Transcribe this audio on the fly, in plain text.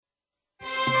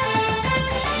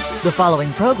The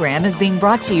following program is being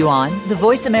brought to you on the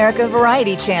Voice America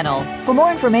Variety Channel. For more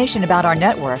information about our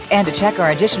network and to check our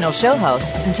additional show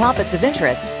hosts and topics of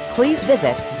interest, please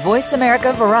visit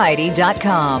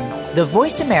voiceamericavariety.com. The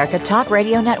Voice America Talk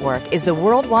Radio Network is the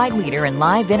worldwide leader in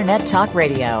live Internet talk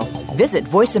radio. Visit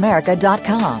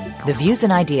voiceamerica.com. The views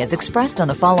and ideas expressed on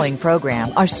the following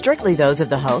program are strictly those of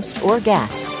the host or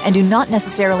guests and do not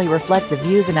necessarily reflect the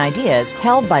views and ideas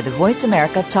held by the Voice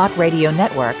America Talk Radio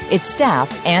Network, its staff,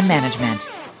 and management.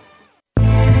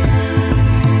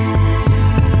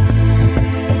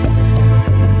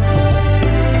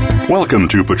 Welcome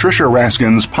to Patricia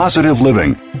Raskin's Positive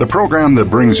Living, the program that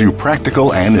brings you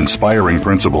practical and inspiring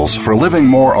principles for living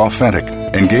more authentic,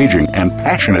 engaging, and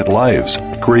passionate lives.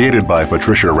 Created by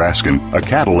Patricia Raskin, a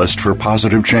catalyst for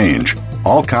positive change.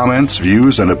 All comments,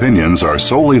 views, and opinions are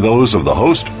solely those of the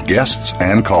host, guests,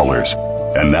 and callers.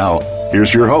 And now,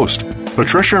 here's your host,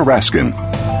 Patricia Raskin.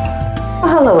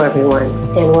 Well, hello, everyone,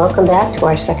 and welcome back to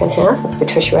our second half of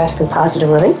Patricia Raskin Positive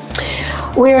Living.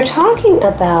 We are talking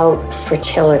about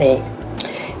fertility,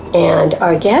 and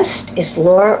our guest is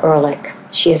Laura Erlich.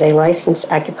 She is a licensed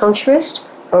acupuncturist,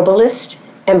 herbalist,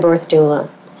 and birth doula.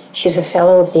 She's a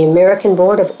fellow of the American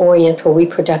Board of Oriental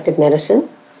Reproductive Medicine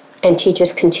and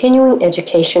teaches continuing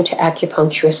education to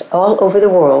acupuncturists all over the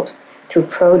world through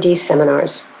Pro-D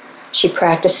seminars. She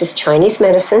practices Chinese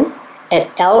medicine at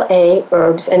LA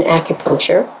Herbs and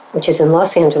Acupuncture, which is in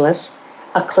Los Angeles,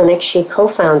 a clinic she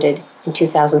co-founded in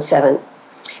 2007.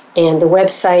 And the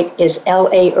website is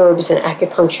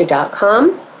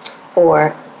laherbsandacupuncture.com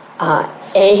or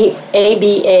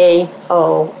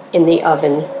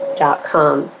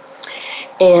abaointheoven.com.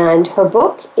 And her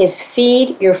book is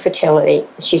Feed Your Fertility.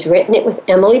 She's written it with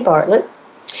Emily Bartlett.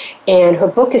 And her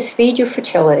book is Feed Your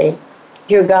Fertility,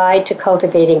 Your Guide to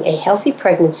Cultivating a Healthy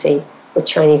Pregnancy with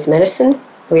Chinese Medicine,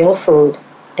 Real Food,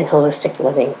 and Holistic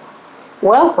Living.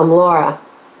 Welcome, Laura.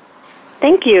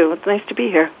 Thank you. It's nice to be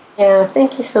here. Yeah,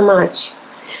 thank you so much.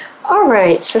 All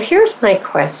right, so here's my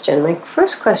question. My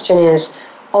first question is,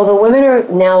 although women are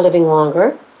now living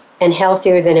longer and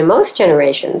healthier than in most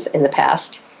generations in the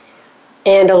past,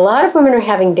 and a lot of women are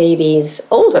having babies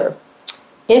older,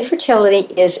 infertility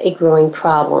is a growing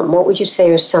problem. What would you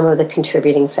say are some of the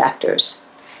contributing factors?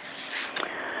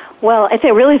 Well, I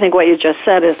really think what you just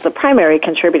said is the primary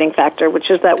contributing factor, which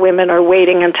is that women are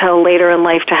waiting until later in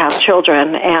life to have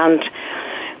children, and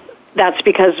that's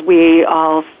because we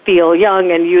all feel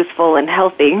young and youthful and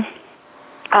healthy,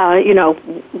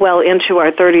 well into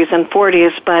our 30s and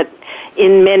 40s, but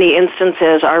in many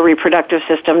instances our reproductive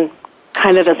system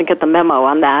kind of doesn't get the memo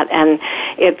on that, and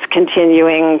it's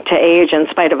continuing to age in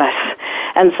spite of us.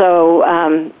 And so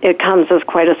it comes as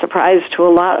quite a surprise to a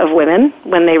lot of women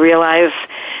when they realize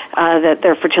that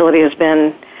their fertility is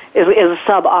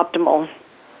suboptimal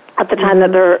at the time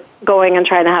that they're going and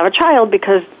trying to have a child,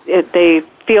 because they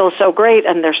feel so great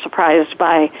and they're surprised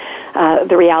by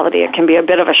the reality. It can be a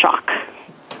bit of a shock.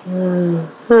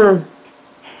 Mm-hmm.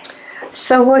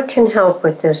 So what can help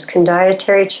with this? Can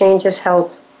dietary changes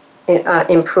help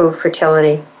improve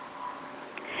fertility?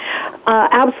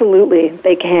 Absolutely,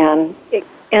 they can. In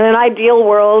an ideal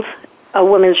world, a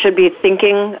woman should be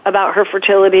thinking about her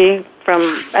fertility from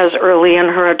as early in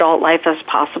her adult life as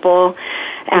possible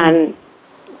and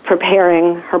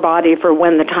preparing her body for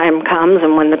when the time comes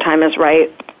and when the time is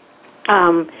right.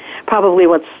 Probably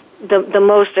what's the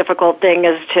most difficult thing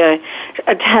is to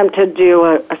attempt to do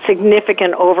a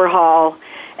significant overhaul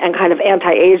and kind of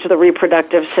anti-age the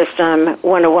reproductive system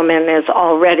when a woman is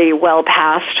already well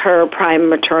past her prime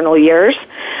maternal years.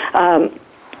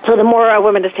 So the more a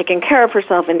woman is taking care of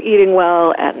herself and eating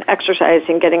well and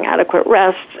exercising, getting adequate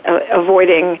rest,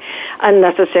 avoiding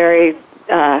unnecessary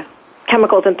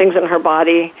chemicals and things in her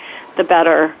body, the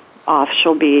better off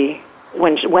she'll be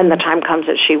when the time comes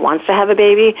that she wants to have a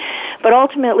baby. But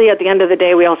ultimately, at the end of the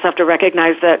day, we also have to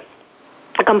recognize that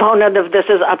a component of this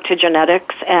is up to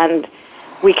genetics, and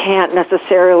we can't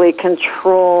necessarily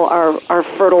control our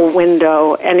fertile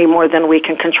window any more than we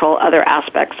can control other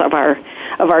aspects of our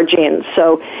genes.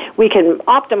 So we can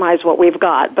optimize what we've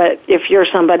got, but if you're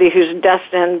somebody who's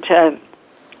destined to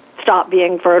stop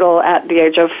being fertile at the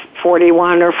age of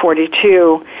 41 or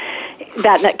 42,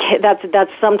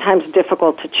 that's sometimes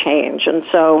difficult to change. And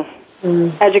so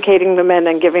educating the men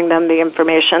and giving them the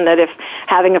information that if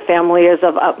having a family is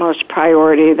of utmost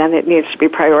priority, then it needs to be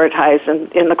prioritized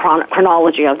in the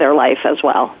chronology of their life as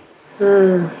well.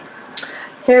 There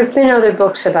have been other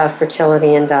books about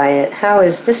fertility and diet. How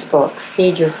is this book,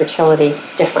 Feed Your Fertility,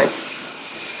 different?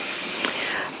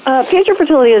 Feed Your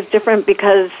Fertility is different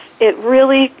because it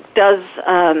really does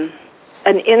an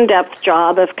in-depth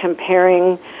job of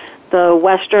comparing the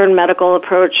Western medical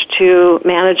approach to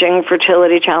managing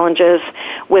fertility challenges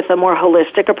with a more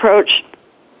holistic approach,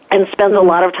 and spends a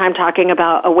lot of time talking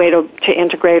about a way to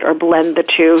integrate or blend the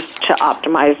two to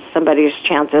optimize somebody's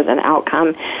chances and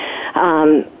outcome.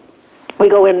 We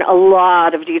go in a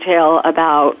lot of detail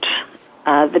about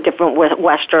the different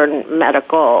Western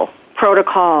medical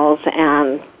protocols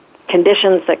and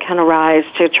conditions that can arise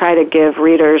to try to give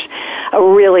readers a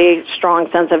really strong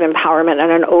sense of empowerment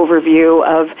and an overview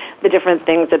of the different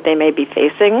things that they may be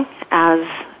facing as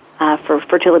for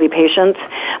fertility patients,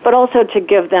 but also to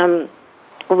give them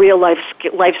real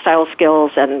lifestyle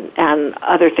skills and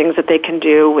other things that they can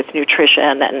do with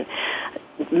nutrition and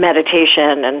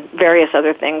meditation and various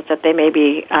other things that they may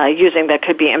be using that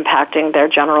could be impacting their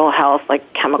general health,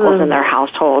 like chemicals in their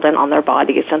household and on their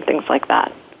bodies and things like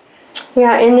that.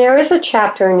 Yeah, and there is a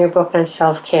chapter in your book on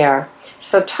self-care.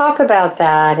 So talk about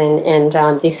that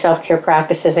and these self-care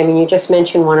practices. I mean, you just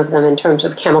mentioned one of them in terms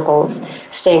of chemicals,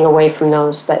 staying away from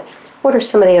those, but what are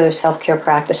some of the other self-care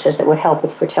practices that would help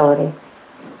with fertility?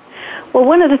 Well,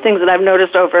 one of the things that I've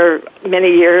noticed over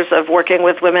many years of working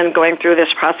with women going through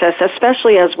this process,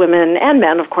 especially as women and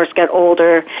men, of course, get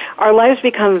older, our lives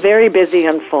become very busy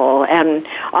and full. And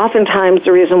oftentimes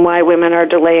the reason why women are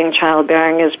delaying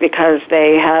childbearing is because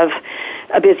they have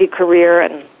a busy career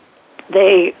and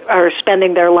they are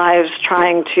spending their lives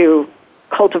trying to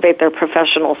cultivate their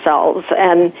professional selves.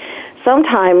 And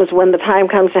sometimes when the time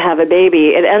comes to have a baby,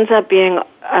 it ends up being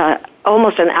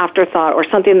almost an afterthought or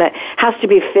something that has to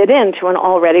be fit into an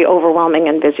already overwhelming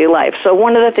and busy life. So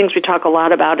one of the things we talk a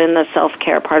lot about in the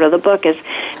self-care part of the book is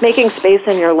making space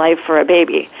in your life for a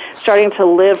baby, starting to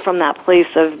live from that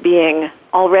place of being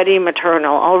already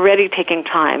maternal, already taking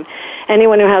time.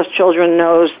 Anyone who has children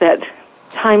knows that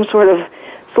time sort of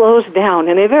slows down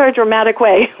in a very dramatic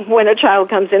way when a child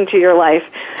comes into your life.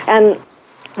 And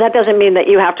that doesn't mean that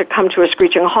you have to come to a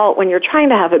screeching halt when you're trying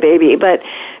to have a baby, but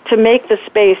to make the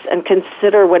space and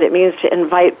consider what it means to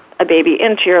invite a baby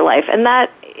into your life. And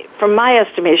that, from my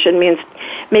estimation, means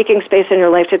making space in your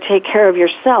life to take care of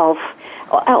yourself,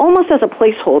 almost as a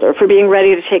placeholder for being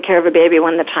ready to take care of a baby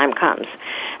when the time comes.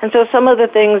 And so some of the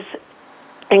things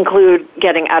include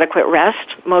getting adequate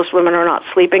rest. Most women are not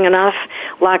sleeping enough.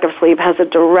 Lack of sleep has a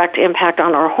direct impact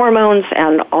on our hormones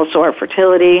and also our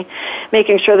fertility.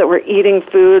 Making sure that we're eating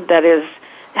food that is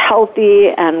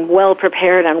healthy and well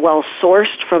prepared and well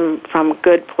sourced from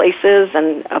good places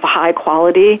and of high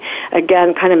quality.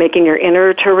 Again, kind of making your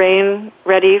inner terrain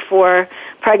ready for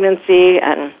pregnancy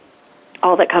and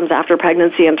all that comes after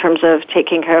pregnancy in terms of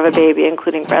taking care of a baby,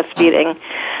 including breastfeeding,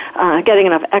 getting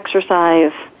enough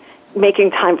exercise,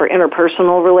 making time for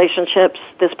interpersonal relationships.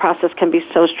 This process can be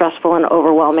so stressful and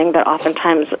overwhelming that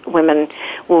oftentimes women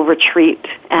will retreat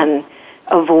and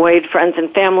avoid friends and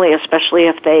family, especially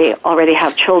if they already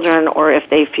have children or if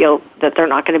they feel that they're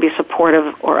not going to be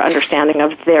supportive or understanding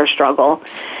of their struggle.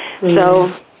 So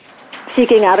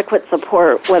seeking adequate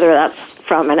support, whether that's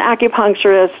from an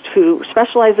acupuncturist who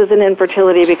specializes in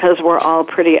infertility, because we're all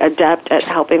pretty adept at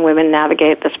helping women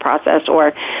navigate this process, or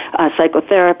a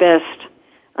psychotherapist,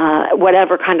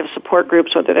 whatever kind of support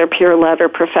groups, whether they're peer-led or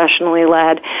professionally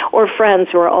led, or friends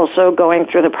who are also going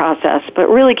through the process. But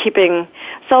really keeping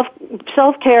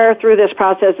self-care through this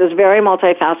process is very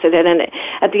multifaceted, and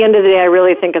at the end of the day, I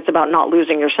really think it's about not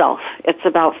losing yourself. It's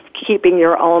about keeping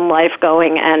your own life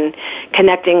going and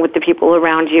connecting with the people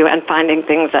around you and finding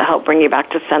things that help bring you back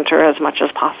to center as much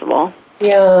as possible.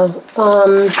 Yeah.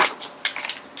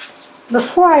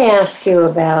 Before I ask you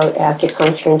about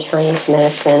acupuncture and Chinese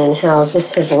medicine and how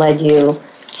this has led you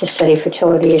to study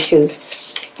fertility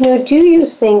issues, do you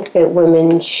think that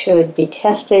women should be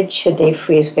tested? Should they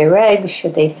freeze their eggs?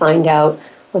 Should they find out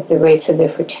what the rates of their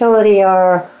fertility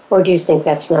are? Or do you think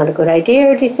that's not a good idea,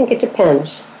 or do you think it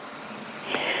depends?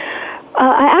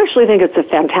 I actually think it's a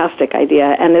fantastic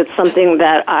idea, and it's something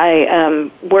that I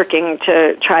am working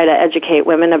to try to educate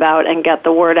women about and get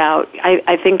the word out.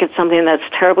 I think it's something that's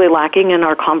terribly lacking in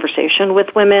our conversation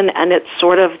with women, and it's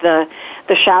sort of the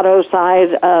shadow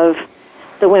side of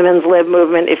the women's lib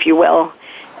movement, if you will,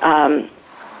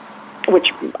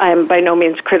 which I am by no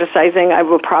means criticizing.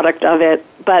 I'm a product of it.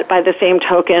 But by the same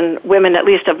token, women, at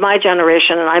least of my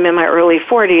generation, and I'm in my early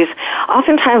 40s,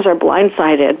 oftentimes are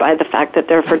blindsided by the fact that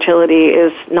their fertility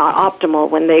is not optimal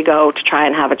when they go to try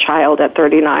and have a child at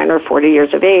 39 or 40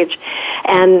 years of age.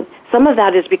 And some of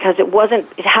that is because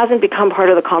it hasn't become part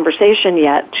of the conversation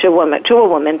yet to a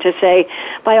woman to say,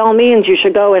 by all means, you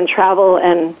should go and travel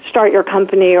and start your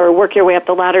company or work your way up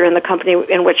the ladder in the company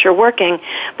in which you're working,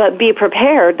 but be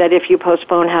prepared that if you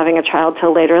postpone having a child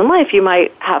till later in life, you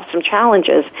might have some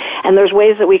challenges. And there's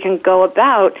ways that we can go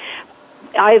about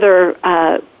either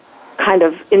kind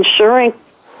of insuring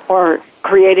or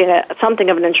creating something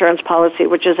of an insurance policy,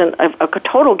 which isn't a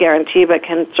total guarantee, but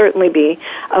can certainly be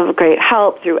of great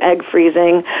help through egg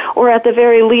freezing, or at the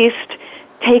very least,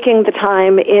 taking the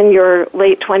time in your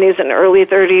late 20s and early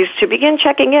 30s to begin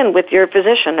checking in with your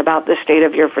physician about the state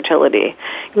of your fertility.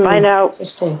 Find out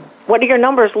what do your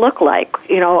numbers look like,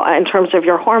 in terms of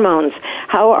your hormones.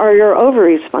 How are your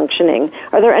ovaries functioning?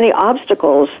 Are there any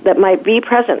obstacles that might be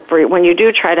present for you when you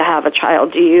do try to have a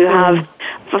child? Do you have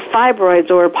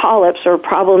fibroids or polyps or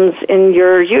problems in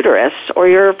your uterus or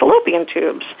your fallopian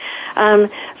tubes?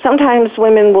 Sometimes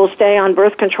women will stay on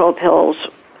birth control pills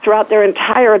throughout their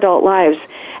entire adult lives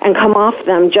and come off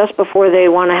them just before they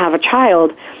want to have a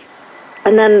child.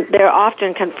 And then they're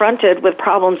often confronted with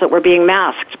problems that were being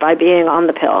masked by being on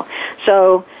the pill.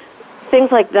 So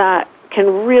things like that can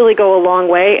really go a long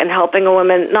way in helping a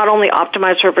woman not only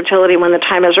optimize her fertility when the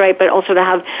time is right, but also to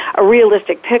have a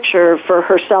realistic picture for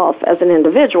herself as an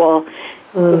individual.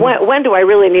 When do I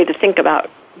really need to think about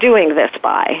doing this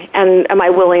by? And am I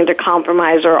willing to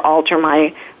compromise or alter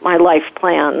my life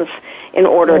plans in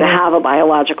order to have a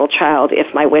biological child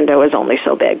if my window is only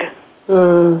so big?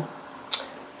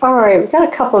 All right, we've got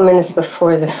a couple of minutes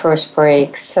before the first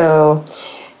break. So,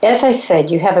 as I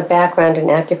said, you have a background in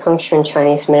acupuncture and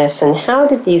Chinese medicine. How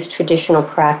did these traditional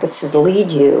practices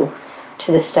lead you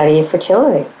to the study of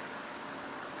fertility?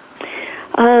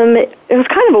 It was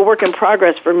kind of a work in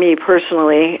progress for me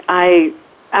personally. I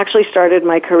actually started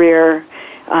my career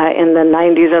in the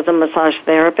 90s as a massage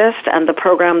therapist, and the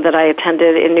program that I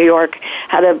attended in New York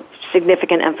had a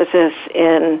significant emphasis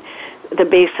in the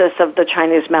basis of the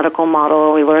Chinese medical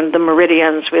model. We learned the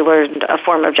meridians. We learned a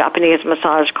form of Japanese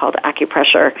massage called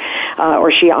acupressure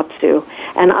or shiatsu.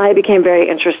 And I became very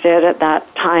interested at that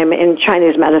time in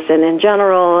Chinese medicine in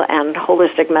general and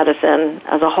holistic medicine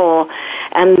as a whole.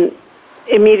 And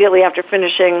immediately after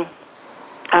finishing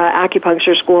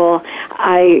acupuncture school,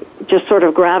 I just sort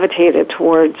of gravitated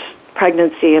towards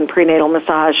pregnancy and prenatal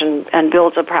massage and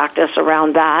built a practice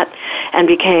around that and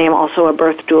became also a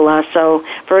birth doula. So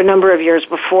for a number of years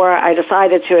before I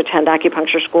decided to attend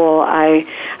acupuncture school, I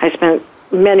spent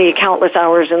many countless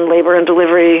hours in labor and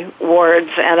delivery wards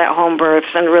and at home births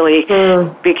and really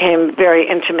became very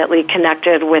intimately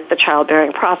connected with the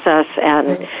childbearing process. And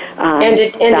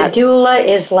a doula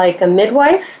is like a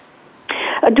midwife?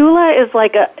 A doula is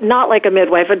not like a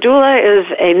midwife. A doula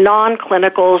is a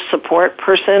non-clinical support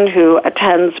person who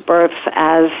attends births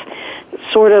as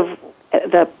sort of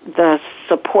the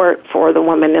support for the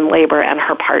woman in labor and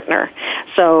her partner.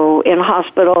 So in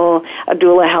hospital, a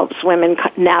doula helps women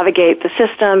navigate the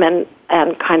system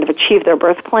and kind of achieve their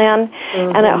birth plan.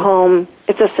 And at home,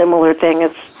 it's a similar thing.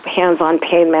 It's hands-on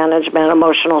pain management,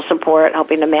 emotional support,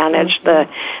 helping to manage the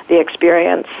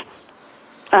experience.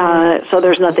 So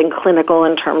there's nothing clinical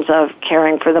in terms of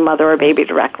caring for the mother or baby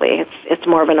directly. It's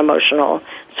more of an emotional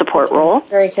support role.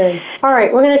 Very good. All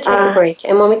right, we're going to take a break,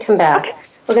 and when we come back,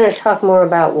 we're going to talk more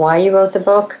about why you wrote the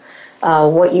book,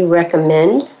 what you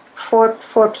recommend for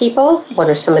people, what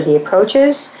are some of the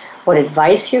approaches, what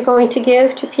advice you're going to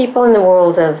give to people in the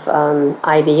world of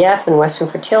IVF and Western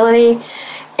fertility,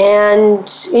 and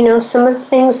some of the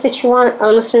things that you want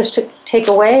our listeners to take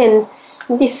away, and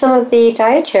maybe some of the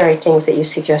dietary things that you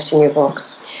suggest in your book.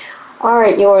 All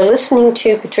right, you're listening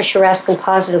to Patricia Raskin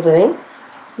Positive Living.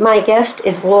 My guest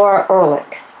is Laura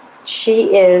Erlich.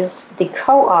 She is the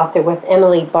co-author with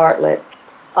Emily Bartlett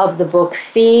of the book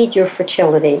Feed Your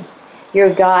Fertility, your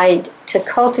guide to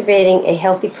cultivating a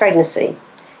healthy pregnancy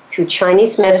through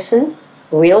Chinese medicine,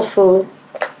 real food,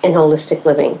 and holistic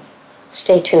living.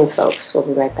 Stay tuned, folks. We'll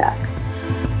be right back.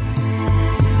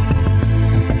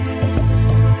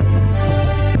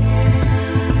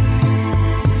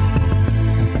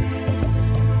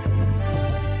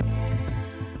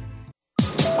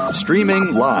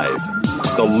 Streaming live,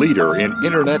 the leader in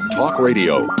Internet talk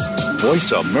radio,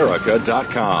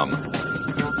 voiceamerica.com.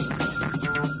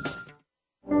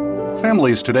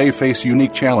 Families today face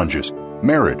unique challenges.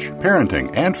 Marriage, parenting,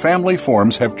 and family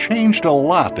forms have changed a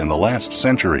lot in the last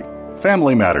century.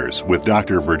 Family Matters with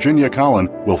Dr. Virginia Collin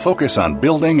will focus on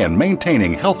building and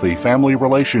maintaining healthy family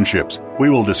relationships.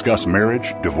 We will discuss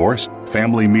marriage, divorce,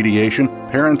 family mediation,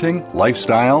 parenting,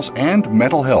 lifestyles, and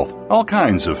mental health. All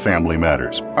kinds of family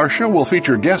matters. Our show will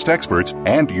feature guest experts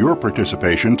and your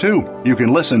participation too. You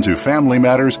can listen to Family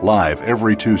Matters live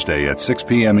every Tuesday at 6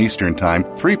 p.m. Eastern Time,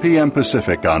 3 p.m.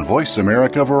 Pacific on Voice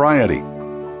America Variety.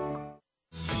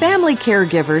 Family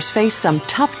caregivers face some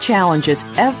tough challenges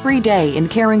every day in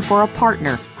caring for a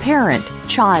partner, parent,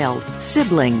 child,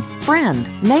 sibling,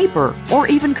 friend, neighbor, or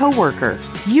even coworker.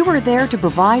 You are there to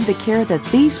provide the care that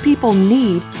these people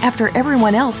need after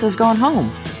everyone else has gone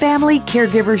home. Family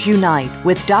Caregivers Unite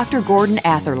with Dr. Gordon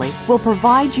Atherley will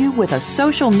provide you with a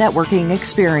social networking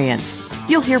experience.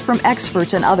 You'll hear from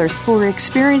experts and others who are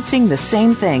experiencing the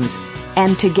same things,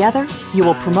 and together you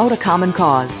will promote a common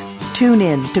cause. Tune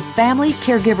in to Family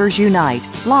Caregivers Unite,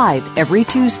 live every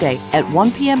Tuesday at 1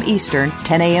 p.m. Eastern,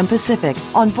 10 a.m. Pacific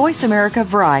on Voice America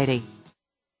Variety.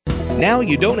 Now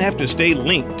you don't have to stay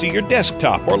linked to your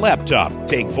desktop or laptop.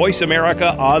 Take Voice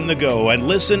America on the go and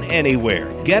listen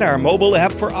anywhere. Get our mobile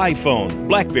app for iPhone,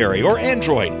 BlackBerry, or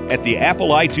Android at the Apple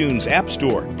iTunes App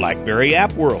Store, BlackBerry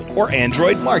App World, or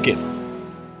Android Market.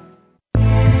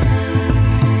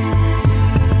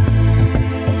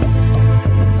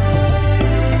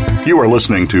 You are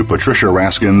listening to Patricia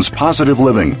Raskin's Positive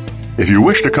Living. If you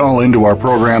wish to call into our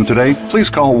program today, please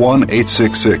call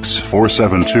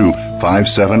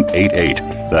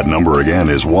 1-866-472-5788. That number again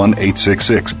is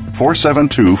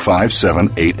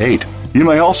 1-866-472-5788. You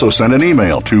may also send an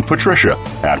email to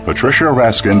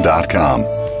patricia@patriciaraskin.com.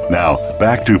 Now,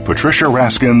 back to Patricia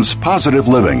Raskin's Positive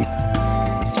Living.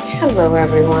 Hello,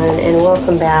 everyone, and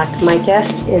welcome back. My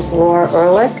guest is Laura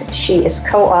Erlich. She is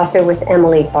co-author with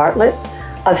Emily Bartlett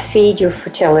of Feed Your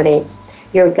Fertility,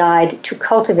 your guide to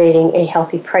cultivating a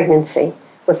healthy pregnancy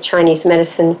with Chinese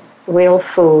medicine, real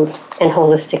food, and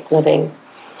holistic living.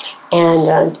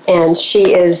 And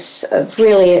she is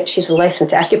she's a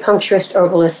licensed acupuncturist,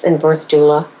 herbalist, and birth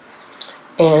doula,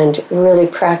 and really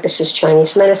practices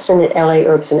Chinese medicine at LA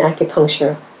Herbs and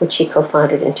Acupuncture, which she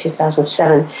co-founded in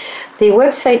 2007. The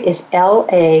website is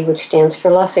LA, which stands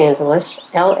for Los Angeles,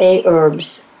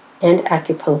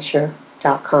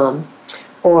 LAHerbsandAcupuncture.com.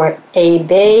 or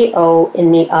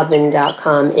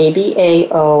abaointheoven.com,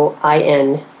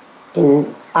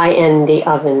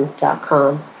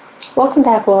 abaointheoven.com. Welcome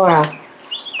back, Laura.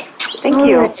 Thank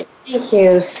you. Right, thank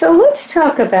you. So let's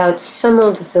talk about some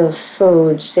of the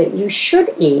foods that you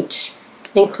should eat,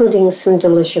 including some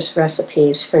delicious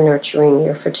recipes for nurturing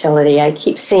your fertility. I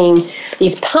keep seeing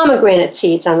these pomegranate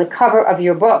seeds on the cover of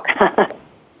your book.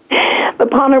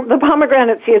 The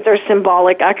pomegranate seeds are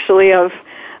symbolic, actually, of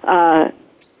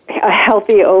a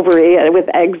healthy ovary with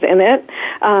eggs in it,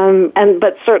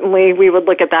 but certainly we would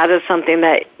look at that as something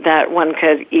that one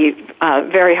could eat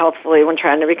very healthfully when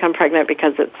trying to become pregnant,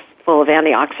 because it's full of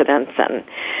antioxidants, and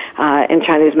in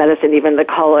Chinese medicine, even the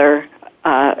color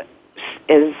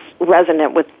is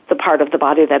resonant with the part of the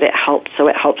body that it helps, so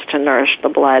it helps to nourish the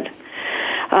blood.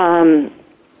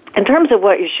 In terms of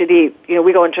what you should eat,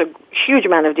 we go into a huge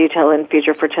amount of detail in Feed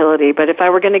Your Fertility, but if I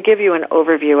were going to give you an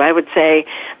overview, I would say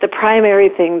the primary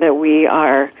thing that we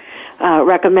are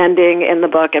recommending in the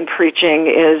book and preaching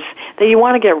is that you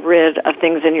want to get rid of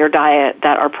things in your diet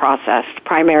that are processed,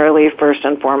 primarily, first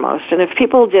and foremost. And if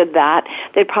people did that,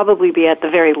 they'd probably be at the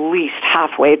very least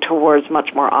halfway towards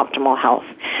much more optimal health.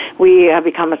 We have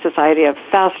become a society of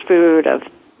fast food, of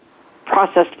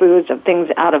processed foods, of things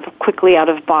quickly out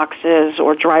of boxes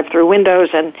or drive-through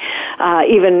windows, and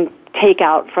even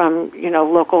takeout from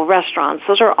local restaurants.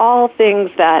 Those are all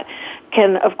things that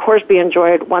can, of course, be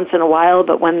enjoyed once in a while,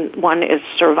 but when one is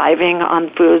surviving on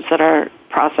foods that are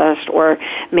processed or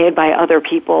made by other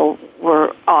people,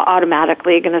 we're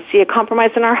automatically going to see a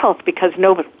compromise in our health, because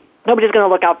nobody's going to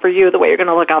look out for you the way you're going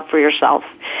to look out for yourself.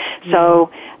 Mm-hmm. So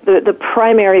the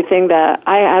primary thing that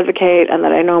I advocate, and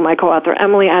that I know my co-author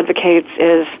Emily advocates,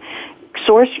 is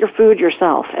source your food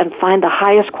yourself and find the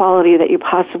highest quality that you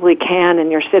possibly can in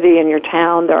your city, in your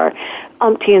town. There are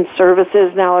umpteen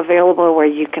services now available where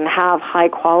you can have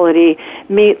high-quality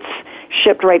meats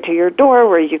shipped right to your door,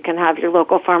 where you can have your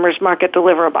local farmer's market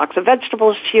deliver a box of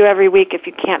vegetables to you every week if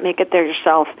you can't make it there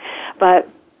yourself. But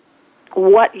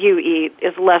what you eat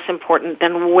is less important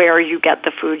than where you get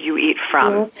the food you eat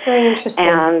from. That's very interesting.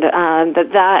 And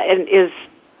that is,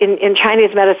 in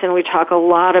Chinese medicine, we talk a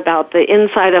lot about the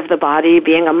inside of the body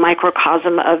being a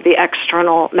microcosm of the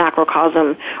external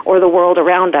macrocosm, or the world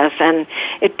around us. And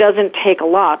it doesn't take a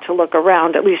lot to look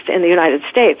around, at least in the United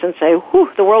States, and say, whew,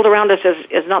 the world around us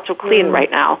is not so clean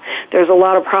right now. There's a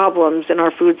lot of problems in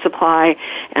our food supply,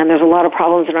 and there's a lot of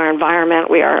problems in our environment.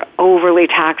 We are overly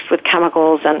taxed with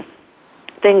chemicals and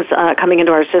things coming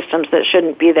into our systems that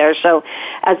shouldn't be there. So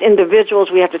as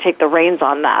individuals, we have to take the reins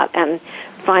on that and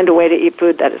find a way to eat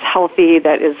food that is healthy,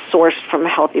 that is sourced from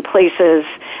healthy places,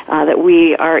 that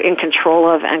we are in control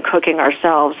of and cooking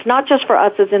ourselves, not just for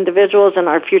us as individuals and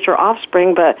our future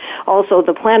offspring, but also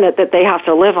the planet that they have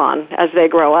to live on as they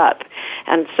grow up.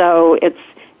 And so it's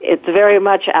very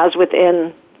much as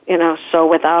within, so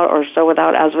without, or so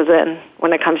without as within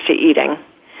when it comes to eating.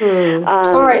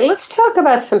 All right, let's talk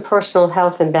about some personal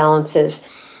health imbalances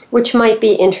which might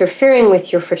be interfering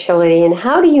with your fertility, and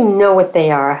how do you know what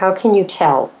they are? How can you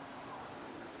tell?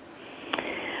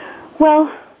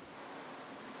 Well,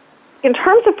 in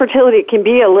terms of fertility, it can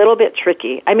be a little bit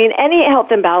tricky. I mean, any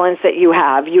health imbalance that you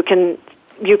have, you can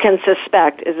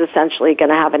suspect is essentially going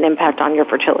to have an impact on your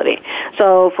fertility.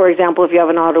 So, for example, if you have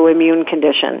an autoimmune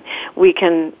condition, we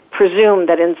can presume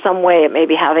that in some way it may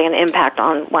be having an impact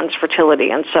on one's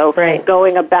fertility. And so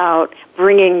going about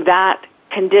bringing that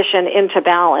condition into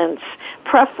balance,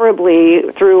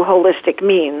 preferably through holistic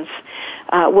means,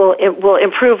 will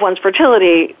improve one's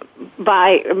fertility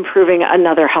by improving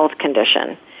another health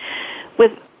condition.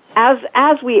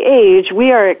 As we age,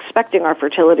 we are expecting our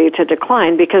fertility to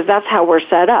decline because that's how we're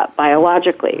set up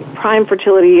biologically. Prime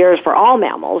fertility years for all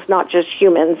mammals, not just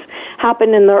humans,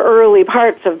 happen in the early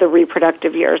parts of the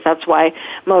reproductive years. That's why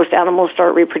most animals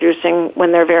start reproducing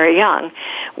when they're very young.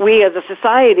 We as a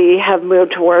society have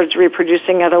moved towards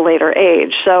reproducing at a later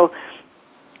age. So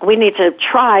we need to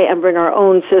try and bring our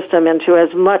own system into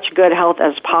as much good health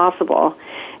as possible.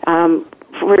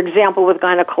 For example, with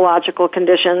gynecological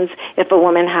conditions, if a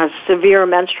woman has severe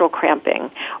menstrual cramping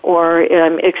or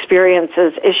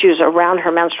experiences issues around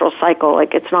her menstrual cycle,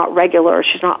 like it's not regular,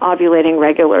 she's not ovulating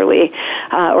regularly,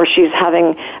 or she's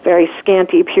having very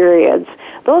scanty periods,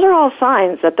 those are all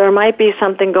signs that there might be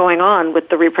something going on with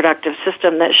the reproductive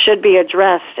system that should be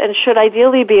addressed and should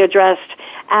ideally be addressed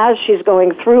as she's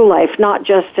going through life, not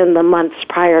just in the months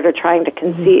prior to trying to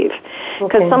conceive.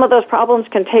 Because some of those problems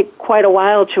can take quite a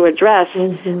while to address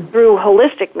through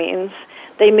holistic means.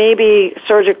 They may be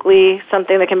surgically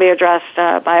something that can be addressed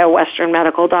by a Western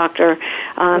medical doctor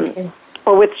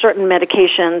or with certain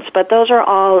medications, but those are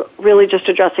all really just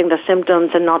addressing the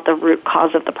symptoms and not the root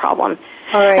cause of the problem.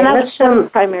 All right, and that's the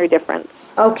primary difference.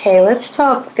 Okay, let's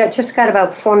talk. Just got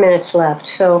about 4 minutes left.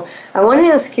 So I want to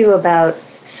ask you about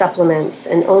supplements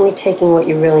and only taking what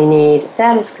you really need.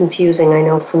 That is confusing. I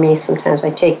know for me sometimes I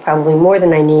take probably more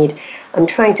than I need. I'm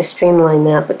trying to streamline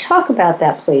that, but talk about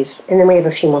that, please. And then we have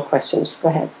a few more questions. Go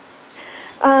ahead.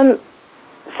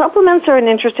 Supplements are an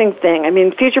interesting thing. I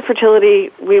mean, Future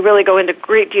Fertility, we really go into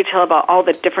great detail about all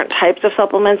the different types of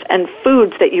supplements and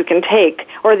foods that you can take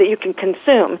or that you can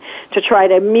consume to try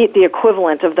to meet the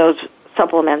equivalent of those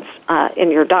supplements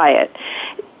in your diet.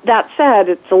 That said,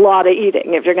 it's a lot of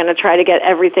eating if you're going to try to get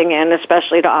everything in,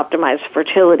 especially to optimize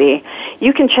fertility.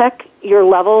 You can check your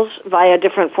levels via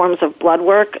different forms of blood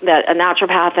work that a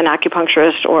naturopath, an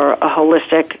acupuncturist, or a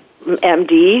holistic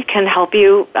MD can help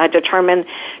you determine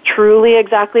truly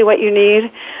exactly what you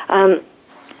need.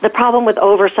 The problem with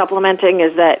over-supplementing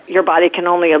is that your body can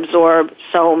only absorb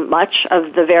so much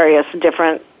of the various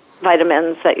different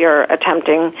vitamins that you're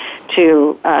attempting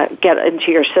to get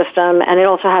into your system, and it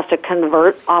also has to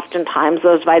convert oftentimes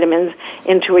those vitamins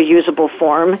into a usable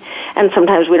form, and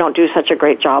sometimes we don't do such a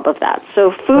great job of that.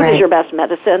 So food is your best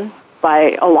medicine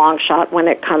by a long shot when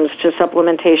it comes to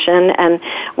supplementation, and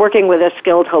working with a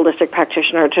skilled holistic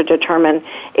practitioner to determine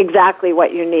exactly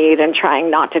what you need and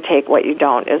trying not to take what you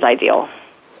don't is ideal.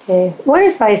 Okay. What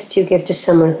advice do you give to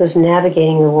someone who's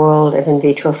navigating the world of in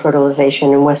vitro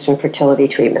fertilization and Western fertility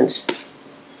treatments?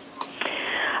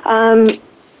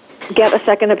 Get a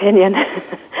second opinion.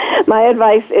 My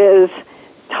advice is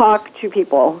talk to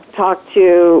people. Talk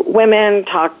to women,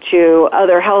 talk to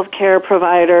other healthcare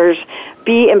providers.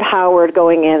 Be empowered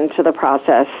going into the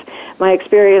process. My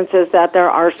experience is that there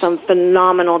are some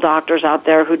phenomenal doctors out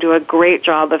there who do a great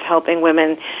job of helping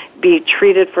women be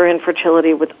treated for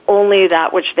infertility with only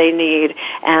that which they need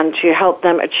and to help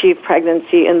them achieve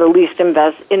pregnancy in the least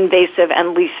invasive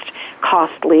and least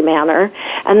costly manner.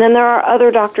 And then there are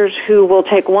other doctors who will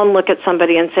take one look at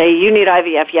somebody and say, you need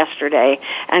IVF yesterday,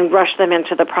 and rush them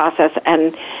into the process.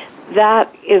 And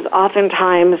that is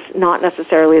oftentimes not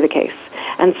necessarily the case.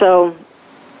 And so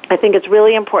I think it's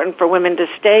really important for women to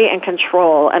stay in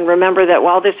control and remember that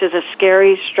while this is a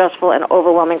scary, stressful, and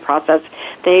overwhelming process,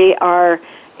 they are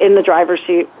in the driver's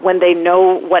seat when they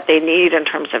know what they need in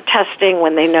terms of testing,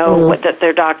 when they know what that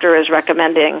their doctor is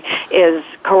recommending is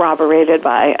corroborated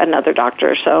by another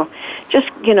doctor. So just,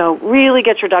 really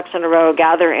get your ducks in a row,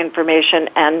 gather information,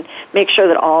 and make sure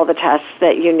that all the tests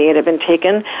that you need have been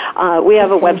taken. We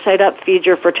have a website up,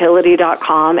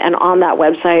 feedyourfertility.com, and on that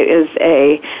website is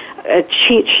a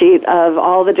cheat sheet of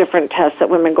all the different tests that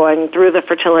women going through the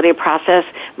fertility process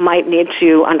might need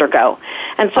to undergo.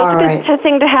 And so it's a good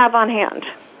thing to have on hand.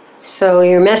 So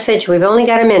your message, we've only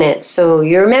got a minute, so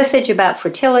your message about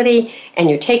fertility and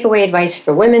your takeaway advice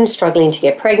for women struggling to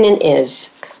get pregnant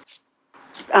is?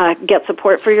 Get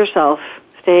support for yourself.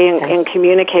 Stay in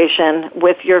communication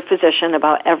with your physician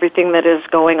about everything that is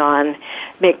going on.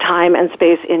 Make time and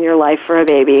space in your life for a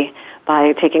baby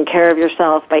by taking care of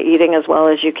yourself, by eating as well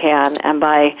as you can, and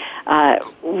by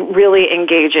really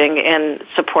engaging in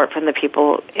support from the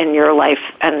people in your life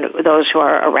and those who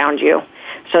are around you,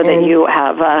 so that you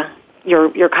have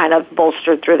you're kind of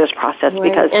bolstered through this process. Right.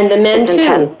 Because and the men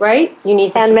too, right? You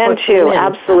need the and support men too, men.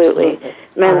 absolutely.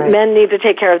 Men, right. Men need to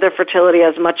take care of their fertility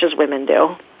as much as women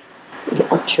do.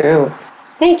 Yeah, true.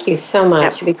 Thank you so much.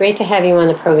 Yep. It'd be great to have you on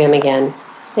the program again.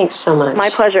 Thanks so much. My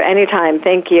pleasure. Anytime.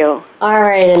 Thank you. All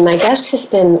right, and my guest has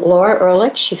been Laura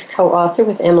Erlich. She's co-author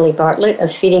with Emily Bartlett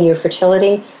of Feeding Your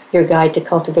Fertility, Your Guide to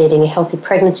Cultivating a Healthy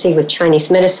Pregnancy with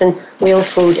Chinese Medicine, Real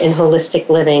Food, and Holistic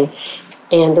Living.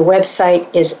 And the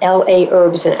website is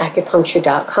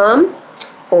laherbsandacupuncture.com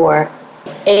or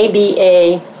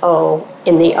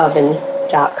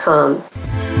abaointheoven.com.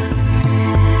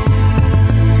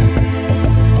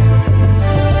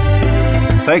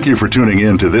 Thank you for tuning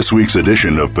in to this week's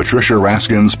edition of Patricia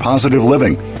Raskin's Positive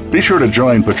Living. Be sure to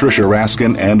join Patricia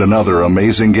Raskin and another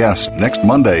amazing guest next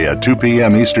Monday at 2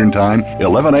 p.m. Eastern Time,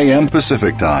 11 a.m.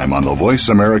 Pacific Time on the Voice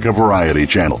America Variety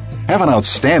Channel. Have an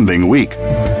outstanding week.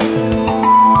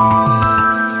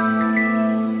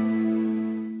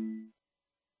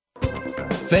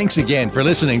 Thanks again for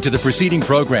listening to the preceding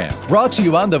program, brought to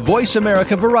you on the Voice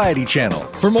America Variety Channel.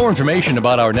 For more information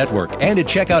about our network and to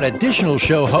check out additional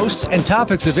show hosts and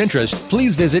topics of interest,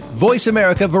 please visit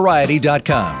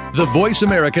voiceamericavariety.com. The Voice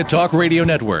America Talk Radio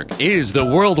Network is the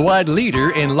worldwide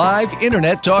leader in live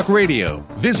Internet talk radio.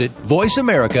 Visit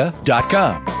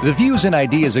voiceamerica.com. The views and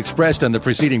ideas expressed on the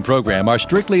preceding program are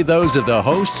strictly those of the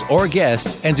hosts or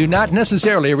guests and do not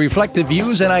necessarily reflect the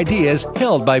views and ideas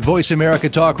held by Voice America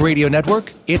Talk Radio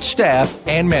Network, its staff,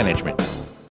 and management.